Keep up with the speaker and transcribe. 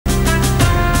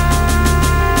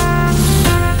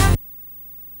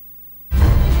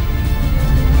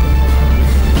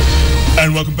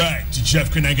And welcome back to Jeff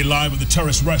Koinange live at the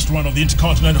terrace restaurant of the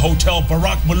Intercontinental Hotel.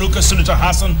 Barrack Muluka, Senator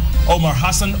Hassan Omar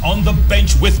on the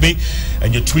bench with me.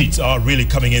 And your tweets are really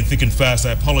coming in thick and fast.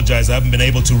 I apologize, I haven't been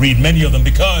able to read many of them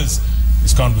because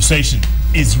this conversation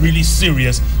is really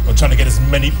serious. I'm trying to get as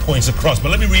many points across.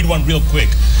 But let me read one real quick.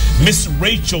 Miss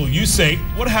Rachel, you say,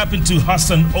 what happened to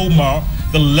Hassan Omar,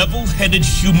 the level-headed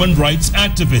human rights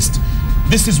activist?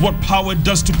 This is what power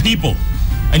does to people.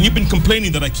 And you've been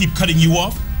complaining that I keep cutting you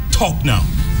off? Talk now.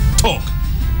 Talk.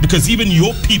 Because even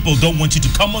your people don't want you to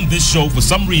come on this show for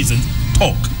some reason.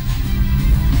 Talk.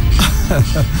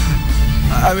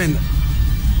 I mean,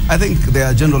 I think there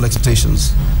are general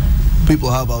expectations people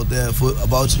have out there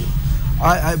about you.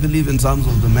 I believe in terms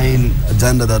of the main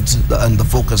agenda and the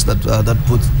focus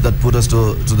that put us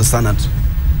to the Senate.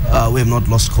 We have not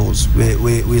lost cause.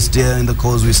 We steer in the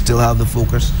cause. We still have the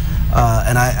focus.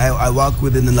 And I work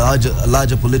within a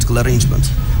larger political arrangement,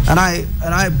 and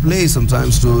I play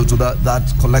sometimes to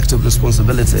that collective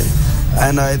responsibility.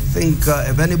 And I think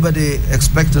if anybody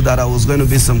expected that I was going to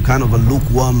be some kind of a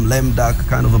lukewarm, lame duck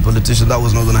kind of a politician, that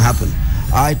was not going to happen.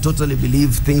 I totally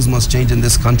believe things must change in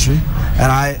this country,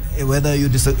 and whether you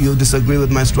disagree with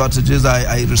my strategies,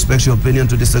 I respect your opinion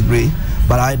to disagree,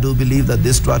 but I do believe that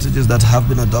these strategies that have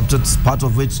been adopted, part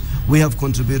of which we have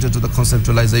contributed to the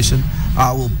conceptualization,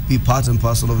 I will be part and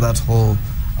parcel of that whole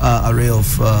array of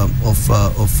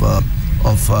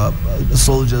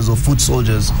soldiers or foot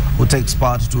soldiers who takes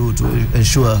part to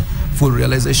ensure full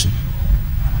realization.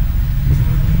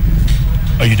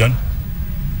 Are you done?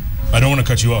 I don't want to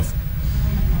cut you off.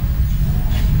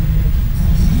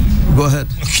 Go ahead.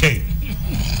 Okay.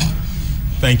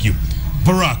 Thank you.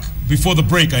 Barrack, before the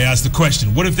break I asked the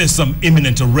question, what if there's some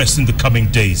imminent arrest in the coming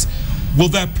days? Will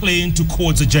that play into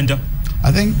CORD's agenda?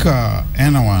 I think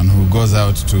anyone who goes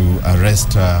out to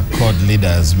arrest CORD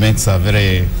leaders makes a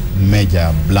very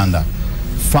major blunder.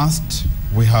 First,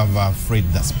 we have freed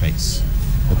the space.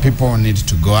 The people need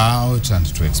to go out and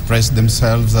to express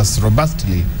themselves as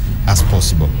robustly as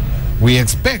possible. We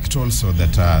expect also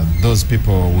that those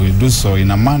people will do so in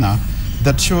a manner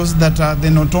that shows that they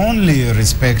not only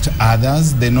respect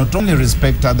others, they not only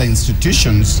respect other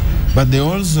institutions, but they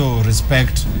also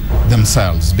respect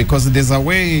themselves. Because there's a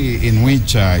way in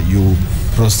which you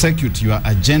prosecute your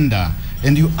agenda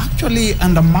and you actually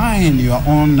undermine your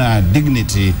own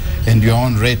dignity and your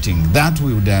own rating. That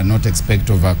we would not expect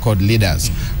of CORD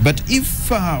leaders. But if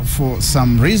for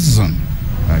some reason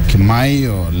Kimai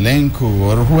or Lenku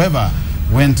or whoever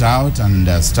went out and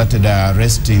started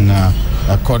arresting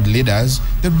CORD leaders,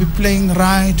 they'll be playing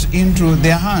right into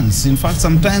their hands. In fact,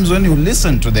 sometimes when you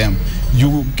listen to them,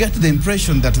 you get the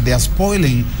impression that they are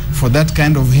spoiling for that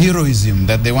kind of heroism,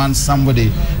 that they want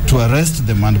somebody to arrest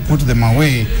them and put them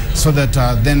away so that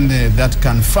then that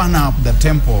can fan up the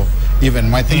tempo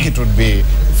even. I think it would be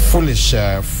foolish,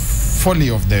 folly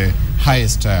of the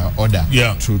highest order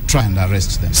to try and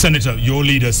arrest them. Senator, your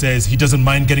leader says he doesn't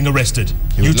mind getting arrested.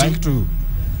 He would like to.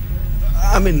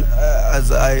 I mean,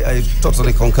 as I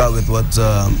totally concur with what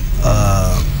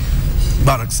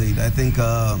Barrack said. I think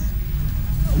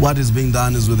what is being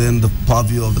done is within the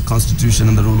purview of the Constitution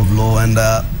and the rule of law, and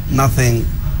nothing,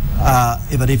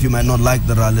 even if you might not like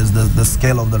the rallies, the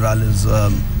scale of the rallies,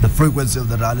 the frequency of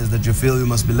the rallies, that you feel you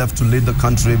must be left to lead the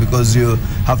country because you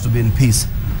have to be in peace.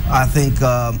 I think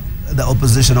the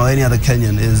opposition or any other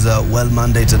Kenyan is well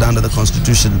mandated under the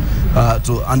Constitution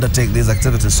to undertake these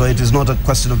activities. So it is not a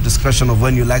question of discretion of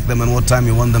when you like them and what time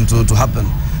you want them to happen.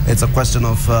 It's a question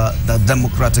of the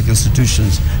democratic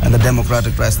institutions and the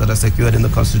democratic rights that are secured in the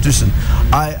Constitution.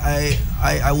 I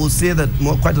will say that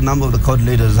quite a number of the CORD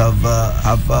leaders have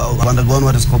undergone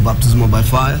what is called baptism by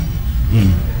fire.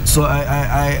 So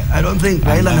I don't think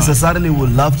Raila necessarily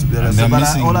would love to be arrested, but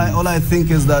all I think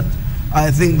is that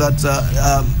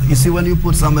you see, when you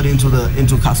put somebody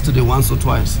into custody once or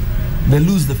twice, they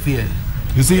lose the fear.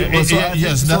 You see,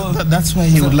 that's why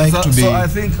he would like to be. So I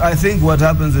think what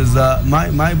happens is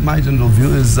my general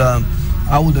view is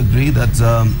I would agree that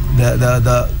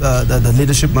the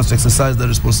leadership must exercise the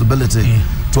responsibility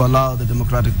to allow the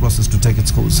democratic process to take its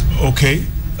course. Okay.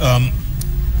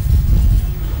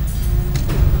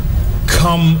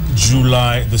 Come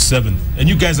July the 7th, and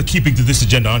you guys are keeping to this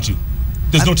agenda, aren't you?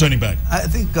 There's no turning back. I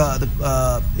think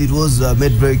it was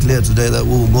made very clear today that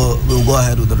we'll go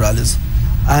ahead with the rallies,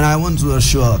 and I want to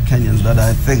assure Kenyans that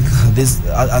I think this,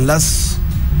 unless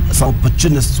some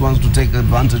opportunists want to take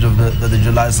advantage of the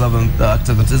July 7th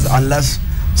activities, unless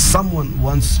someone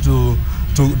wants to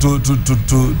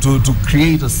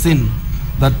create a sin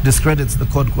that discredits the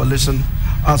CORD coalition,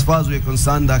 as far as we're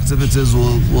concerned, the activities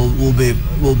will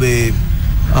be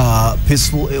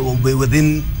peaceful. It will be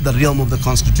within the realm of the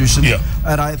Constitution. Yeah.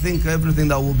 And I think everything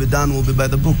that will be done will be by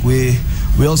the book. We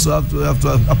also have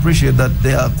to appreciate that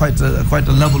there are quite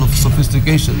a level of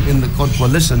sophistication in the court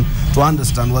coalition to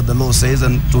understand what the law says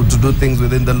and to do things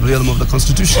within the realm of the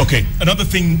Constitution. Okay, another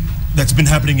thing that's been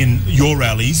happening in your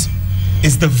rallies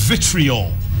is the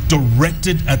vitriol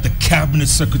directed at the Cabinet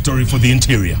Secretary for the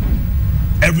Interior.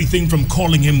 Everything from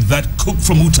calling him that cook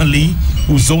from Utali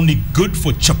who's only good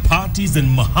for chapatis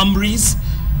and mahamris.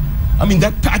 I mean,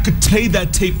 I could play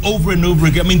that tape over and over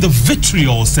again. I mean, the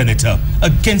vitriol, Senator,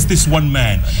 against this one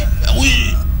man.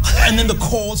 And then the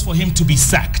calls for him to be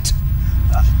sacked.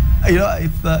 You know,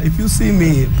 if you see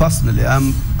me personally,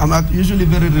 I'm usually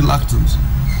very reluctant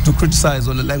to criticize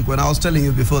Ole Lenku. When I was telling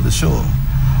you before the show,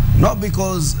 not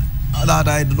because that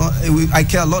I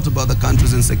care a lot about the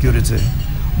country's insecurity,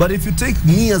 but if you take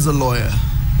me as a lawyer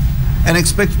and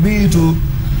expect me to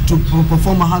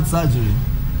perform a heart surgery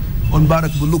on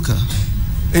Barrack Muluka,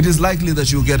 it is likely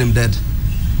that you'll get him dead.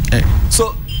 Hey.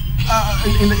 So,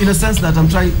 in a sense that I'm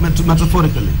trying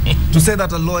metaphorically to say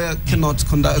that a lawyer cannot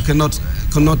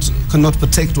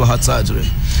partake to a heart surgery,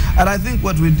 and I think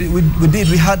what we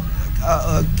had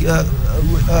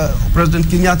President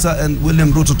Kenyatta and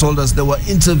William Ruto told us they were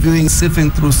interviewing,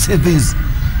 sifting through CVs.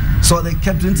 So they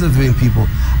kept interviewing people.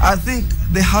 I think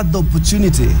they had the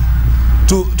opportunity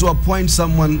to appoint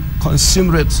someone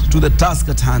consummate to the task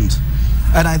at hand.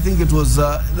 And I think it was,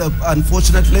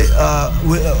 unfortunately,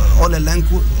 Ole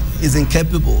Lenku is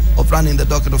incapable of running the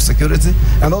docket of security.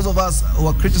 And those of us who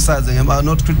are criticizing him are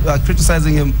not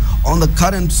criticizing him on the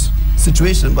current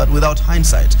situation, but without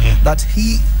hindsight, that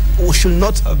he should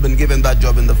not have been given that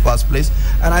job in the first place.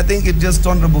 And I think it's just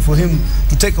honorable for him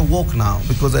to take a walk now,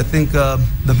 because I think the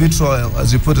vitriol,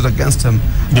 as you put it, against him,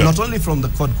 not only from the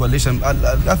court coalition,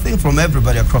 I think from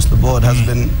everybody across the board has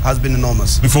been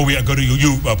enormous. Before we go to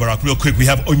you, Barrack, real quick, we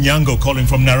have Onyango calling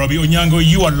from Nairobi. Onyango,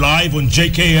 you are live on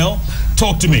JKL.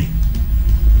 Talk to me.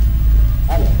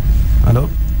 Hello. Hello.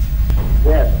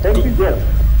 Yes, thank you, Jeff.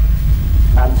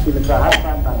 I'm Senator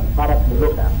Hassan and Barrack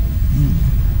Muluka.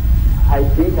 I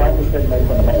think I understand my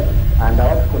fundamental, and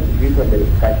I want to contribute to the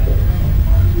discussion.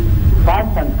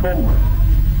 First and foremost,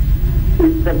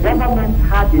 if the government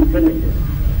had intelligence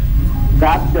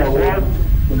that there was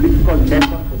political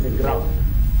level to the ground,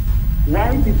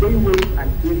 why did they wait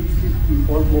until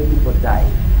 50 or more people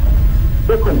died?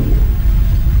 Secondly,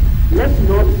 let's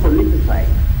not politicize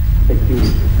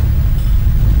security,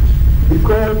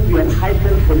 because we have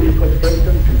heightened political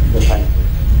tensions in the country.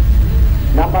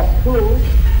 Number two,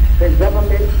 the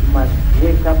government must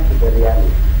wake up to the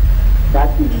reality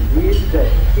that indeed the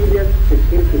serious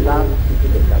security lands into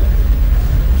the country.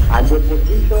 And the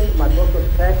opposition must also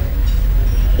take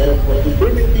the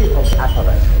responsibility of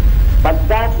utterance. But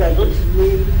that does not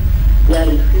mean they are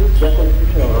refused their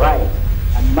constitutional right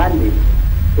and mandate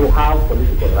to have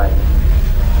political rights.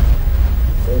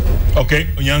 Okay,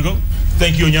 Onyango.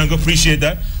 Thank you, Onyango. Appreciate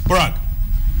that. Barrack,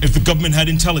 if the government had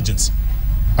intelligence.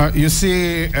 You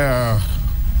see,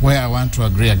 where I want to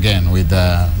agree again with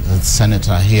the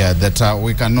senator here, that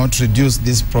we cannot reduce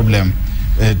this problem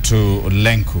to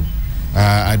Lenku.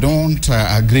 I don't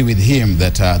agree with him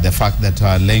that the fact that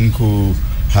Lenku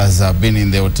has been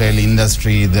in the hotel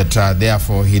industry, that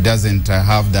therefore he doesn't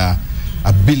have the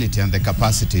ability and the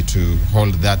capacity to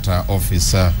hold that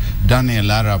office. Daniel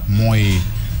Arap Moi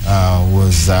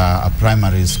was a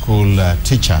primary school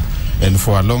teacher, and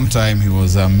for a long time he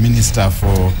was a minister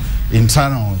for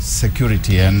internal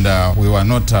security, and we were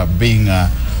not being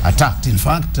attacked. In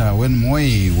fact, when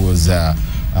Moi was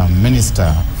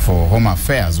Minister for Home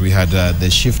Affairs, we had the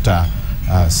shifter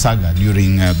saga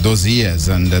during those years,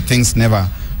 and things never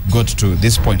got to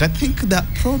this point. I think the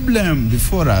problem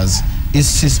before us is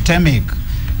systemic.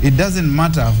 It doesn't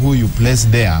matter who you place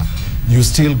there, you're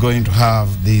still going to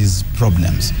have these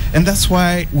problems. And that's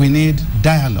why we need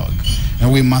dialogue,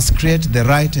 and we must create the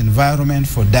right environment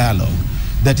for dialogue.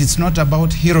 That it's not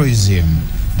about heroism,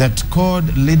 that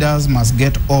CORD leaders must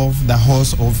get off the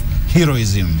horse of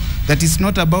heroism, that it's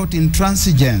not about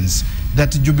intransigence,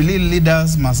 that Jubilee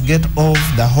leaders must get off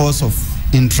the horse of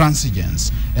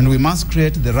intransigence, and we must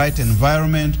create the right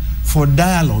environment for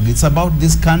dialogue. It's about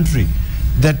this country,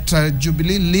 that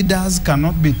Jubilee leaders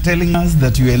cannot be telling us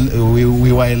that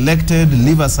we were elected,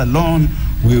 leave us alone,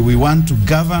 we want to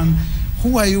govern.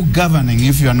 who are you governing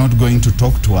if you are not going to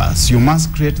talk to us? You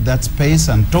must create that space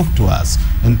and talk to us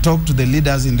and talk to the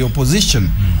leaders in the opposition,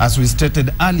 as we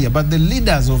stated earlier. But the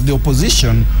leaders of the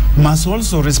opposition must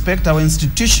also respect our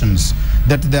institutions,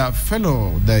 that their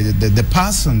fellow, the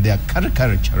person they are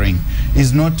caricaturing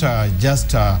is not just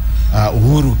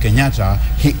Uhuru Kenyatta.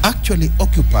 He actually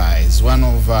occupies one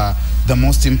of the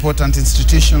most important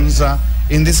institutions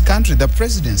in this country, the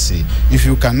presidency. If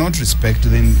you cannot respect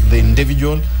the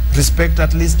individual, respect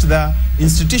at least the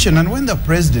institution. And when the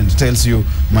president tells you,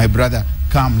 my brother,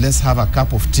 come, let's have a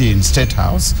cup of tea in State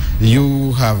House,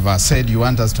 you have said you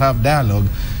want us to have dialogue,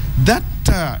 that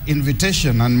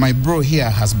invitation, and my bro here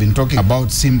has been talking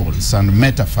about symbols and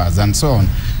metaphors and so on,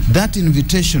 that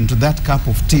invitation to that cup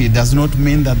of tea does not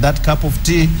mean that that cup of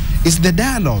tea is the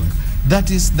dialogue.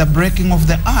 That is the breaking of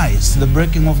the ice, the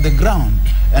breaking of the ground.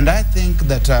 And I think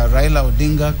that Raila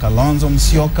Odinga, Kalonzo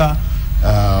Musyoka,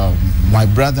 my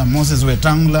brother Moses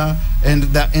Wetangula, and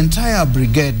the entire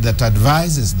brigade that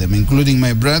advises them, including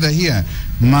my brother here,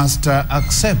 must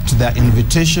accept the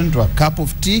invitation to a cup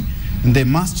of tea. And they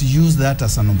must use that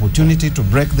as an opportunity to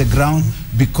break the ground,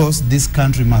 because this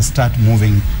country must start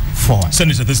moving forward.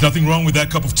 Senator, there's nothing wrong with that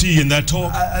cup of tea and that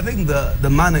talk. I think the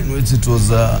manner in which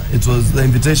the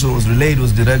invitation was relayed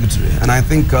was derogatory, and I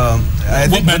think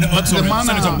what manner was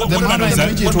that?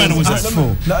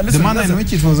 The manner in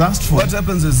which it was asked for. What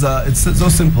happens is it's so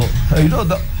simple. You know,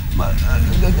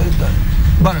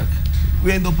 Barrack, we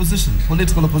are in the opposition,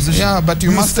 political opposition. Yeah, but you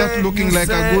must start looking like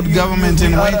a good government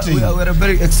in waiting. We're a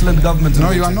very excellent government in No,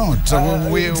 waiting. you are not.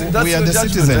 We are the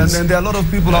citizens. And there are a lot of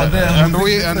people out there. And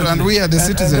we are the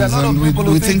citizens, and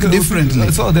we think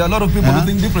differently. So there are a lot of people who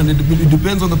think differently. It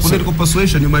depends on the political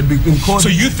persuasion. You might be in court. So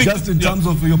you think just in terms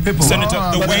of your paper. Senator,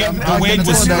 the way it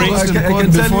was raised. I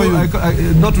can tell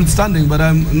you, notwithstanding, but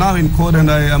I'm now in court, and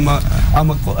I'm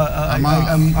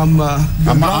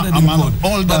grounded in court.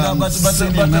 Older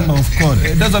senior member of court.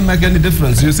 It doesn't make any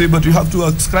difference, you see, but you have to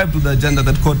ascribe to the agenda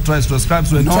that court tries to ascribe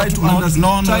to, and try to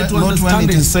understand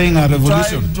it. Is saying a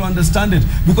revolution. Try to understand it,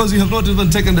 because you have not even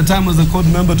taken the time as a court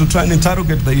member to try and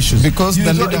interrogate the issues. Because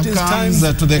the leader comes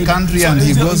to the country and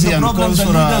he goes here and calls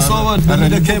for a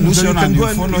revolution, and you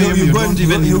follow him, you don't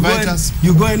even invite us.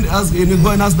 You go and ask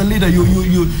the leader. You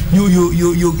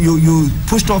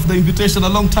pushed off the invitation a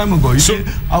long time ago. You see,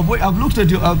 I've looked at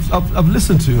you, I've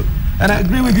listened to you, and I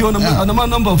agree with you on a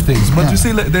number of things. But you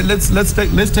see, let's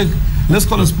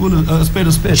call a spade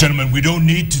a spade. Gentlemen, we don't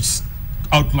need to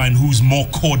outline who's more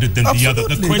corded than the other.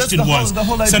 The question was,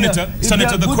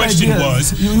 Senator, the question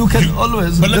was, you can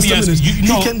always. But let me ask you,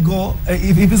 he can go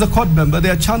if he's a court member.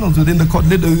 There are channels within the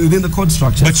court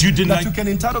structure. But you didn't that you can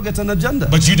interrogate an agenda.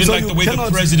 But you didn't like the way the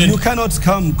president. You cannot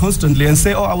come constantly and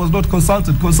say, "Oh, I was not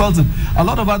consulted." A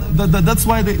lot of that's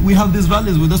why we have these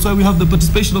rallies. That's why we have the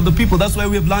participation of the people. That's why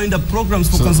we have lined up programs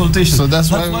for consultation. So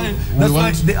that's why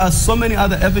there are so many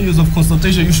other avenues of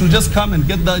consultation. You should just come and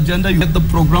get the agenda, you get the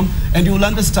program, and you will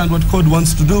understand what CORD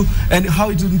wants to do and how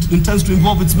it intends to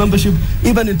involve its membership,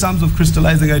 even in terms of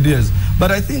crystallizing ideas. But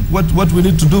I think what we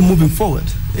need to do moving forward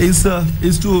is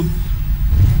to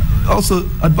also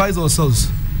advise ourselves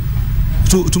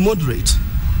to moderate,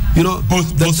 you know,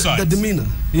 both sides. The demeanor.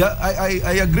 Yeah,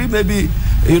 I agree. Maybe,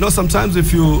 you know, sometimes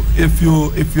if you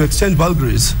exchange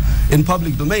vulgaries in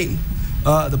public domain,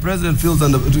 the president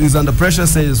is under pressure,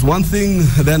 says one thing,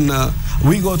 then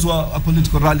we go to a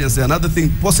political rally and say another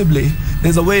thing. Possibly,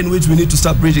 there's a way in which we need to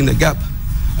start bridging the gap.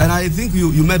 And I think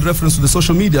you made reference to the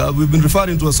social media. We've been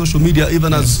referring to a social media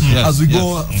even as we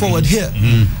go forward here.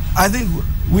 I think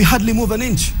we hardly move an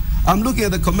inch. I'm looking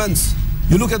at the comments.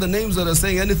 You look at the names that are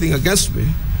saying anything against me.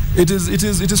 It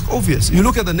is obvious. You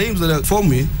look at the names that are for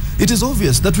me, it is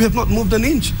obvious that we have not moved an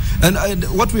inch. And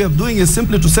what we are doing is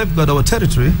simply to safeguard our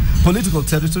territory, political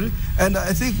territory. And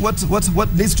I think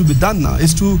what needs to be done now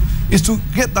is to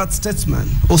get that statesman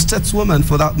or stateswoman,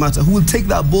 for that matter, who will take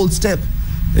that bold step,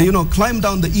 you know, climb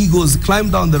down the egos, climb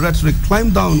down the rhetoric, climb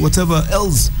down whatever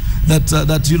else that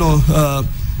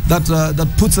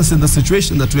puts us in the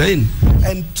situation that we are in,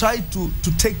 and try to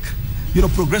take, you know,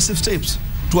 progressive steps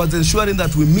towards ensuring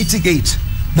that we mitigate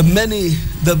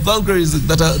the vulgaries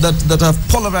that have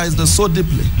polarized us so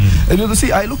deeply. And you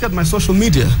see, I look at my social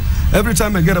media. Every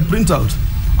time I get a printout,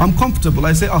 I'm comfortable.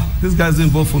 I say, oh, this guy's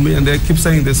involved for me, and they keep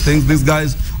saying these things. These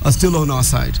guys are still on our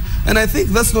side. And I think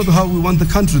that's not how we want the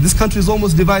country. This country is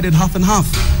almost divided half and half.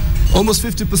 Almost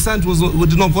 50%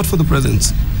 did not vote for the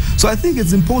presidency. So I think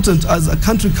it's important, as a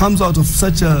country comes out of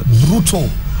such a brutal,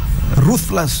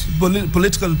 ruthless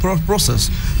political process,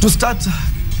 to start,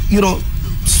 you know,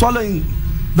 swallowing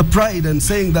the pride and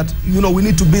saying that, you know, we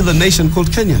need to build a nation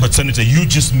called Kenya. But Senator, you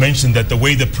just mentioned that the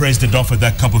way the president offered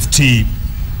that cup of tea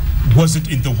wasn't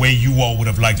in the way you all would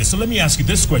have liked it. So let me ask you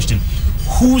this question.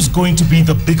 Who's going to be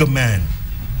the bigger man?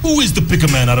 Who is the bigger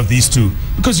man out of these two?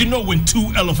 Because you know when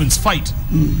two elephants fight,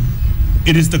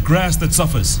 it is the grass that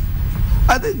suffers.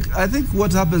 I think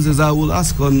what happens is I will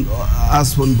ask on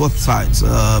both sides.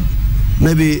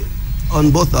 Maybe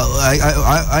on both.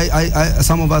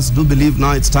 Some of us do believe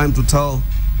now it's time to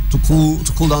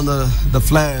cool down the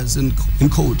flares in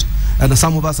court, and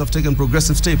some of us have taken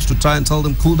progressive steps to try and tell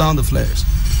them cool down the flares,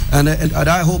 and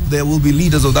I hope there will be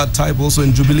leaders of that type also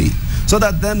in Jubilee, so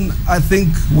that then I think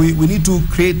we need to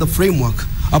create the framework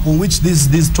upon which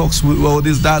these talks or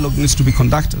this dialogue needs to be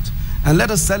conducted. And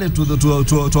let us sell it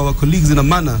to our colleagues in a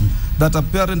manner that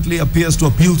apparently appears to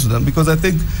appeal to them. Because I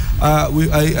think,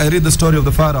 I read the story of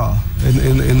the Pharaoh,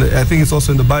 I think it's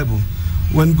also in the Bible.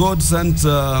 When God sent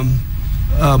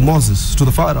Moses to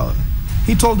the Pharaoh,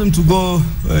 he told him to go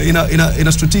in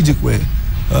a strategic way,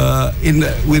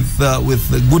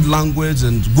 with good language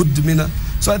and good demeanor.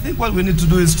 So I think what we need to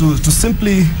do is to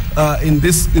simply, in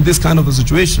this kind of a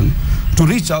situation, to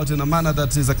reach out in a manner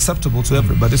that is acceptable to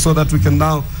everybody, so that we can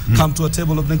now come to a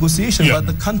table of negotiation. But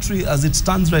the country as it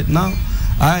stands right now,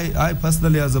 I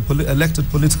personally, as an elected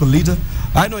political leader,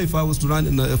 I know if I was to run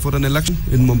for an election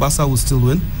in Mombasa, I would still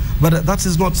win. But that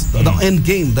is not the end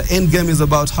game. The end game is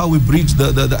about how we bridge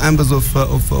the embers of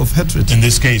hatred. In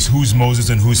this case, who's Moses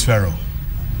and who's Pharaoh?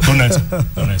 Don't answer.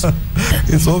 Don't answer.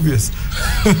 It's obvious.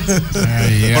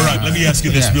 Yeah. All right, let me ask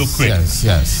you this real quick.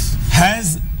 Yes.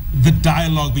 Has the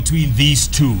dialogue between these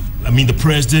two, I mean the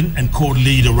president and court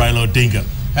leader Raila Odinga,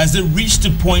 has it reached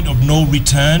a point of no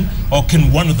return, or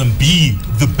can one of them be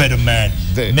the better man?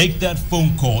 Make that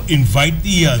phone call, invite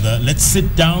the other, let's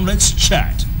sit down, let's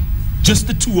chat. Just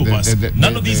the two of us,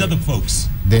 none of these other folks.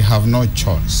 They have no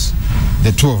choice,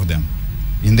 the two of them.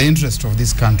 In the interest of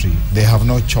this country, they have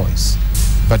no choice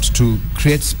but to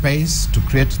create space, to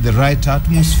create the right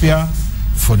atmosphere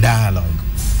for dialogue.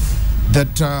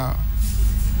 That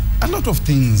a lot of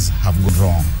things have gone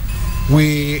wrong.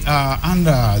 We are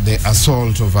under the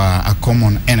assault of a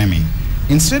common enemy.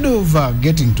 Instead of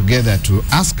getting together to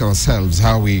ask ourselves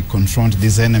how we confront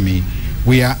this enemy,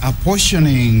 we are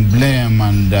apportioning blame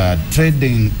and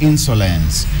trading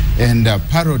insolence and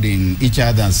parodying each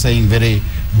other, saying very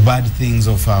bad things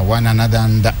of one another,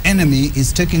 and the enemy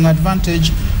is taking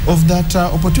advantage of that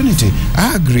opportunity.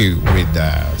 I agree with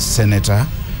the Senator.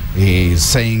 He is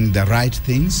saying the right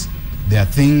things. There are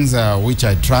things which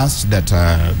I trust that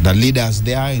the leaders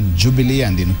there in Jubilee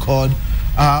and in CORD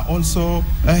are also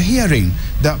hearing.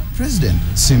 The president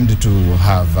seemed to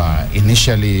have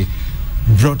initially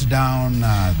brought down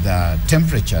the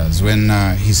temperatures when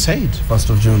he said 1st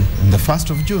of June. The 1st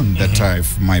of June, that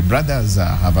if my brothers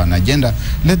have an agenda,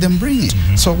 let them bring it.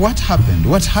 So what happened?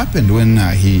 What happened when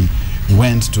he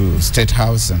went to State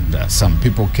House and some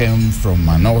people came from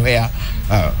nowhere?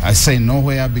 I say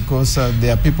nowhere because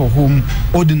there are people whom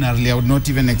ordinarily I would not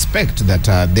even expect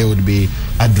that they would be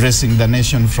addressing the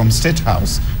nation from State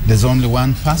House. There's only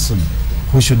one person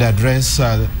who should address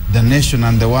the nation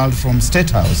and the world from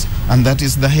State House, and that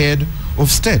is the head of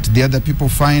state. The other people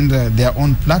find their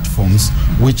own platforms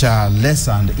which are less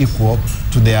and equal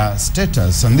to their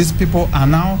status, and these people are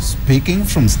now speaking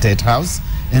from State House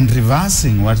and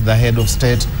reversing what the head of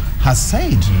state has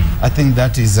said. I think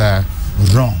that is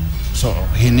wrong. So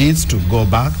he needs to go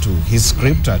back to his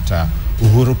script at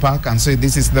Uhuru Park and say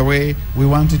this is the way we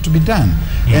want it to be done.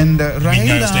 And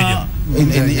Raila in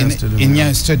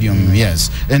Nyayo Stadium, yes.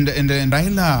 And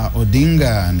Raila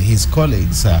Odinga and his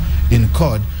colleagues in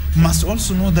CORD must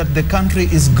also know that the country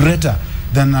is greater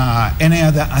than any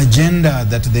other agenda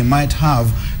that they might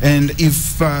have. And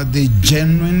if they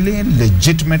genuinely,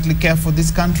 legitimately care for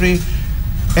this country,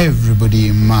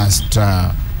 everybody must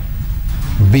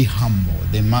be humble.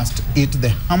 They must eat the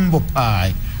humble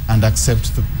pie and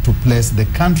accept to place the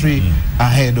country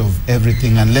ahead of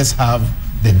everything, and let's have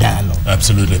the dialogue.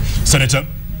 Absolutely. Senator,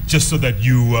 just so that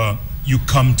you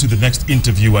come to the next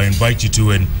interview I invite you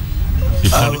to, and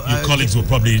your colleagues will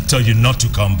probably tell you not to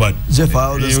come, but Jeff, I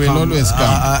always will always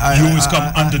come. You always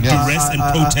come under duress and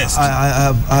protest.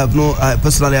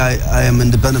 Personally, I am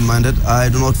independent minded. I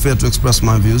do not fear to express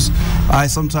my views. I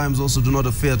sometimes also do not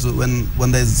fear to,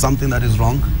 when there's something that is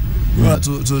wrong,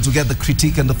 to get the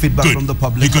critique and the feedback from the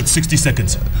public. You got 60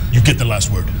 seconds. You get the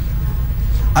last word.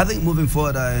 I think moving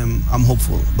forward, I'm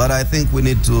hopeful, but I think we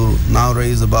need to now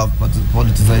raise above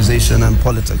politicization and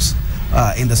politics.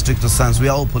 in the strictest sense. We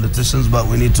are all politicians, but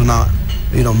we need to now,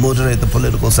 moderate the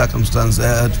political circumstance,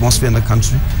 atmosphere in the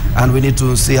country, and we need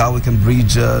to see how we can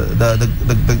bridge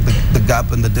the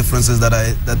gap and the differences that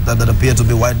appear to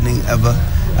be widening ever.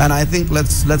 And I think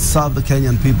let's serve the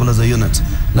Kenyan people as a unit.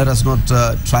 Let us not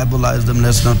tribalize them.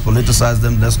 Let's not politicize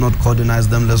them. Let's not cordonize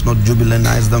them. Let's not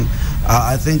jubilanize them.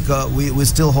 I think we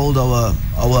still hold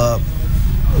our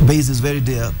base is very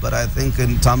dear, but I think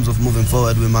in terms of moving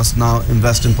forward, we must now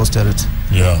invest in posterity.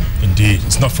 Yeah, indeed.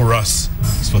 It's not for us.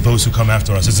 It's for those who come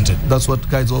after us, isn't it? That's what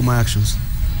guides all my actions.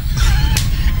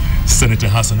 Senator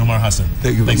Hassan Omar Hassan.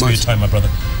 Thank you very much. Thanks for your time, my brother.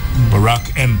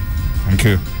 Barrack M. Thank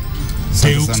you.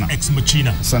 Deus ex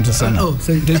machina. Santa Sana.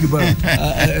 Thank you, Barrack.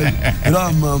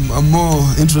 I'm more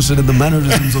interested in the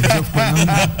mannerisms of Jeff Koinange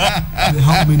than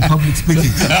how I'm in public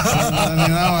speaking.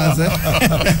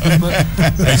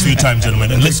 Thanks for your time,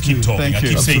 gentlemen. And let's keep talking. I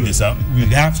keep saying this out. We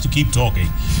have to keep talking.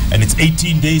 And it's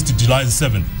 18 days to July the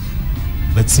 7th.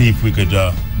 Let's see if we could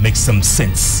make some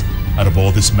sense out of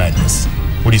all this madness.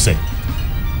 What do you say?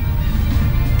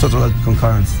 Total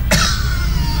concurrence.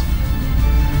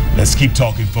 Let's keep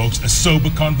talking, folks. A sober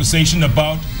conversation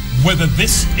about whether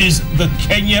this is the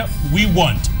Kenya we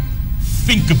want.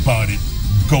 Think about it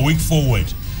going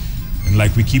forward. And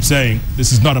like we keep saying,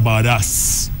 this is not about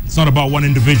us. It's not about one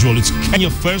individual. It's Kenya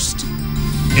first,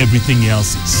 everything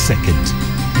else second.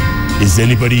 Is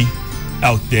anybody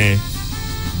out there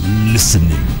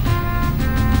listening?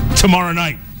 Tomorrow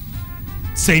night,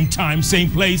 same time, same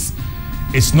place.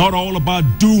 It's not all about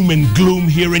doom and gloom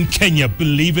here in Kenya,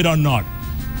 believe it or not.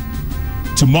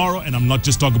 Tomorrow, and I'm not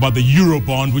just talking about the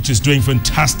Eurobond, which is doing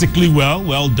fantastically well.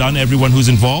 Well done, everyone who's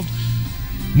involved.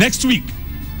 Next week,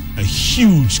 a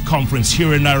huge conference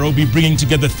here in Nairobi, bringing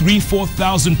together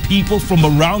 4,000 people from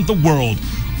around the world,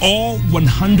 all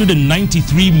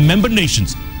 193 member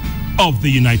nations of the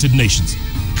United Nations,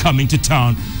 coming to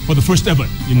town for the first ever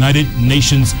United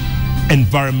Nations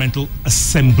Environmental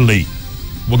Assembly.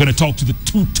 We're going to talk to the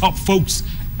two top folks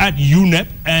at UNEP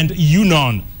and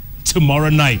UNON tomorrow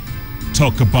night.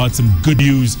 Talk about some good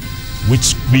news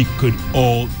which we could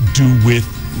all do with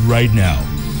right now.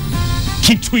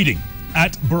 Keep tweeting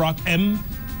at Barrack M,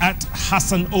 at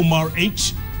Hassan Omar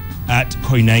H, at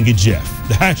Koinange Jeff.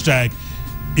 The hashtag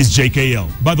is JKL.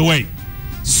 By the way,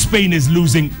 Spain is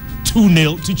losing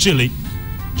 2-0 to Chile,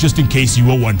 just in case you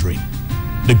were wondering.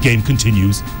 The game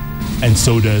continues, and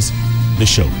so does the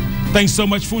show. Thanks so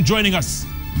much for joining us.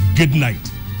 Good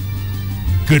night.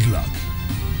 Good luck.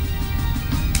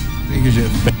 Thank you,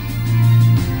 Jeff.